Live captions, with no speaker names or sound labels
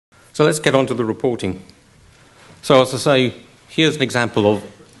So let's get on to the reporting. So as I say, here's an example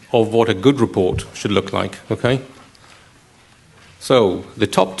of what a good report should look like, okay? So the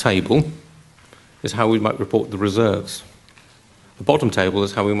top table is how we might report the reserves. The bottom table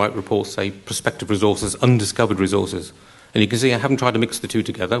is how we might report, say, prospective resources, undiscovered resources. And you can see I haven't tried to mix the two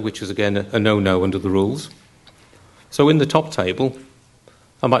together, which is, again, a no-no under the rules. So in the top table,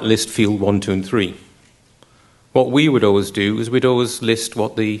 I might list field 1, 2, and 3. What we would always do is we'd always list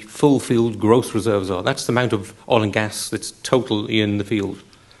what the full field gross reserves are. That's the amount of oil and gas that's total in the field.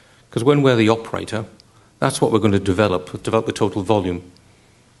 Because when we're the operator, that's what we're going to develop the total volume.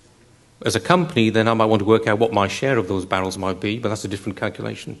 As a company, then I might want to work out what my share of those barrels might be, but that's a different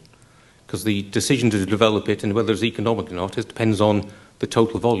calculation. Because the decision to develop it and whether it's economic or not, it depends on the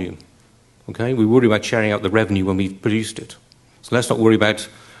total volume. Okay? We worry about sharing out the revenue when we've produced it. So let's not worry about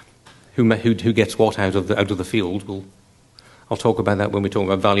who gets what out of the field. I'll talk about that when we talk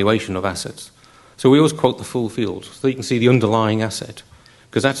about valuation of assets. So we always quote the full field, so you can see the underlying asset,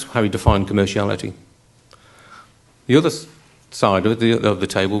 because that's how we define commerciality. The other side of the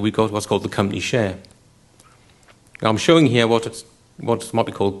table, we've got what's called the company share. Now I'm showing here what might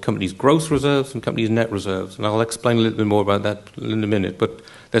be called company's gross reserves and company's net reserves, and I'll explain a little bit more about that in a minute, but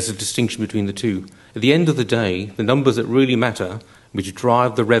there's a distinction between the two. At the end of the day, the numbers that really matter, which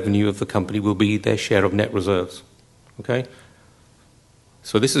drive the revenue of the company, will be their share of net reserves. Okay?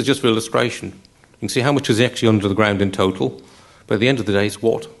 So this is just for illustration. You can see how much is actually under the ground in total, but at the end of the day, it's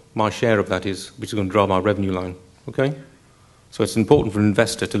what my share of that is, which is going to drive my revenue line. Okay? So it's important for an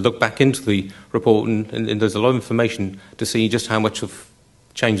investor to look back into the report, and there's a lot of information to see just how much of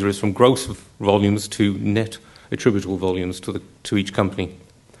change there is from gross volumes to net attributable volumes to each company.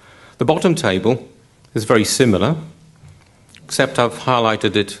 The bottom table is very similar, except I've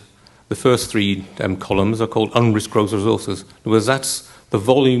highlighted it. The first three columns are called unrisked gross resources. In other words, that's the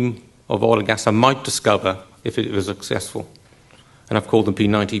volume of oil and gas I might discover if it was successful. And I've called them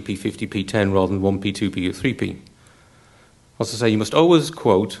P90, P50, P10 rather than 1P, 2P, or 3P. As I say, you must always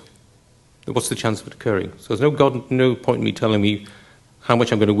quote what's the chance of it occurring. So there's no point in me telling me how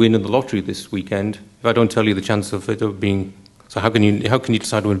much I'm going to win in the lottery this weekend if I don't tell you the chance of it being. So how can you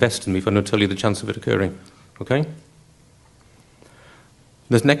decide to invest in me if I don't tell you the chance of it occurring? Okay?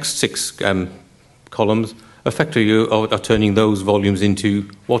 The next six columns effectively are turning those volumes into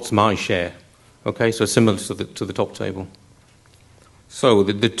what's my share. Okay, so similar to the top table. So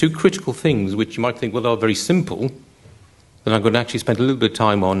the two critical things which you might think, well, are very simple, that I'm going to actually spend a little bit of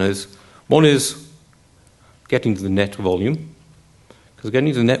time on is, one is getting to the net volume, because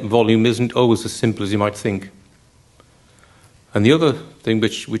getting to the net volume isn't always as simple as you might think. And the other thing,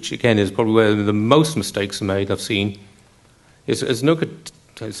 which again is probably where the most mistakes are made, I've seen, is no good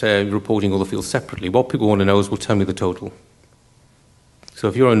say reporting all the fields separately. What people want to know is, well, tell me the total. So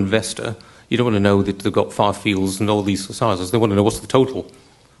if you're an investor, you don't want to know that they've got 5 fields and all these sizes. They want to know what's the total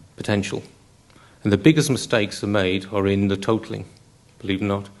potential. And the biggest mistakes are made are in the totaling, believe it or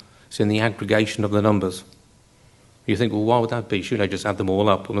not. It's in the aggregation of the numbers. You think, well, why would that be? Shouldn't I just add them all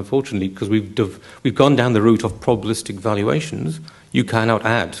up? Well, unfortunately, because we've gone down the route of probabilistic valuations, you cannot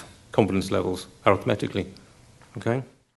add confidence levels arithmetically. Okay?